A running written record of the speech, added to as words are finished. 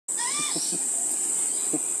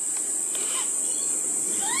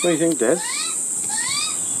What do you think, Dad?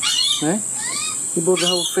 Eh? You brought the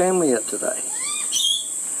whole family out today.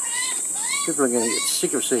 People are going to get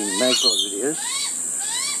sick of seeing magpie videos.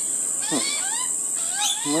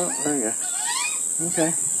 Well, there you go.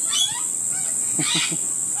 Okay.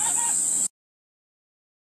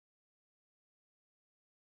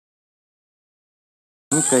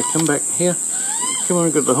 Okay, come back here. Come on,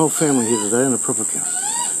 we've got the whole family here today in a proper car.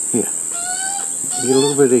 Here. You get a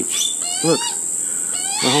little bit each. Look.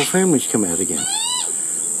 The whole family's come out again.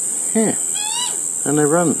 Yeah. And they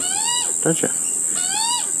run, don't you?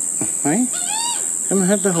 Hey? Haven't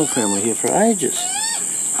had the whole family here for ages.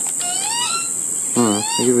 Alright,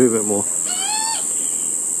 I'll give you a bit more.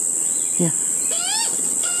 Yeah.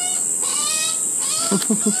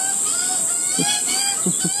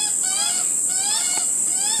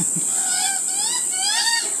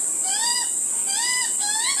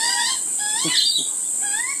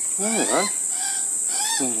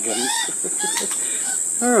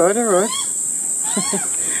 Alright. Alright.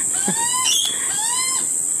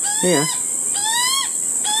 Yeah.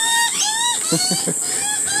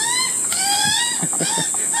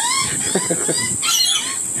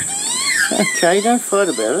 Okay, don't fight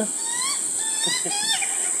about it.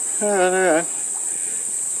 Alright.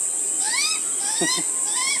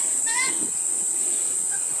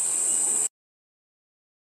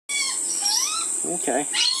 Okay.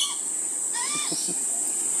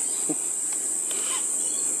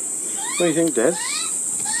 What do you think, Dad?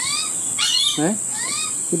 Eh?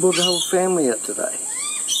 You brought the whole family out today.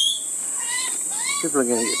 People are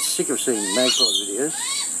going to get sick of seeing magpie videos.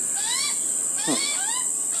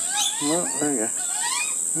 Well, there you go.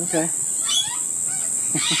 Okay.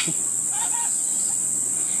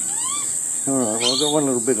 Alright, well I've got one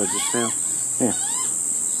little bit I just found. Yeah.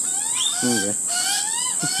 There you go.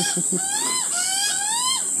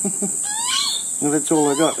 Well, that's all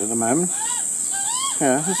I got at the moment.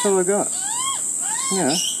 Yeah, that's all I got.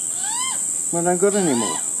 Yeah. I don't got any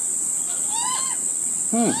more.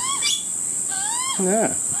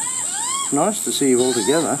 Yeah. Nice to see you all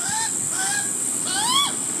together.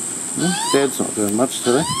 Dad's not doing much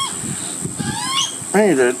today.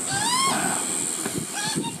 Hey, Dad.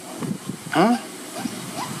 Huh?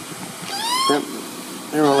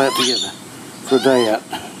 They're all out together for a day out.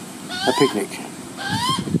 A picnic.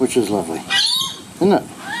 Which is lovely. Isn't it?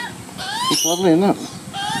 It's lovely, isn't it?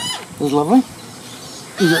 It's lovely?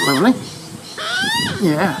 Is it lovely?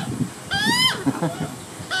 Yeah.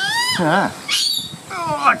 Ah.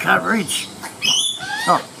 Oh, I can't reach.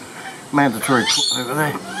 Oh, mandatory put over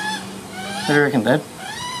there. What do you reckon, Dad?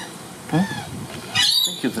 Huh?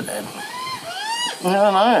 Thank you for Dad.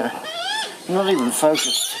 No. Not even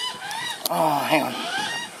focused. Oh, hang on.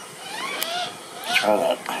 Try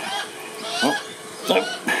that. Oh, nope.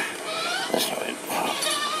 That's not it.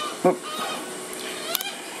 Oh.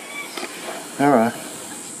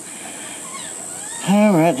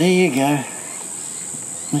 Alright, there you go.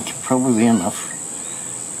 That should probably be enough.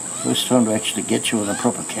 First time to actually get you with a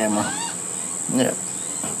proper camera. Yeah.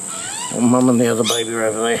 And Mum and the other baby are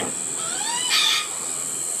over there.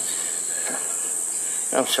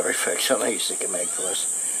 I'm sorry folks, I know you're sick of magpies,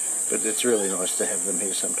 but it's really nice to have them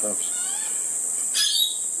here sometimes.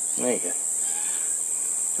 There you go.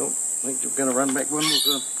 Oh, I think you're going to run back one more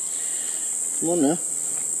time. Come on now.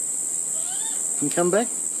 And come back.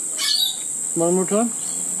 One more time.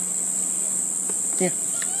 Yeah.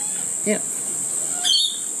 Yeah.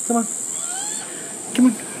 Come on. Come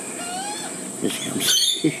on. Here she comes.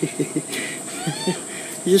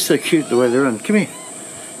 You're just so cute the way they run. Come here.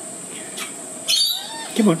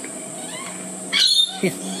 Come on.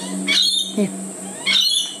 Here. Here.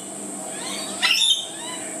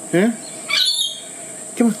 Huh?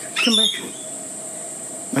 Come on. Come back.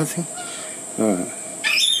 Nothing? Alright.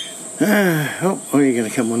 Oh, you're going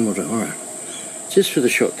to come one more time. Alright. Just for the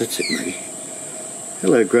shot. That's it, Maggie.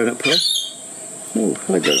 Hello, grown-up play. Oh,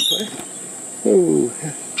 hello, grown-up play. Oh.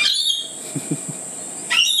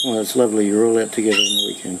 Well, it's lovely. You're all out together on the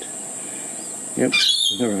weekend. Yep.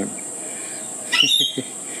 Alright.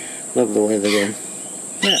 Love the way they run.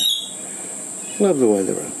 Yeah. Love the way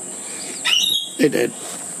they run. Hey, Dad.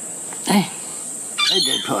 Hey. Hey,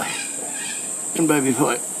 Dad Pie. And Baby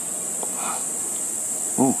Pie.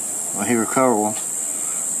 Oh, I hear a car alarm.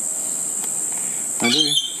 I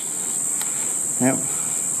do. Yep.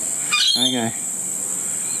 Okay.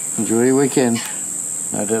 Enjoy your weekend.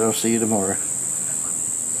 No doubt I'll see you tomorrow.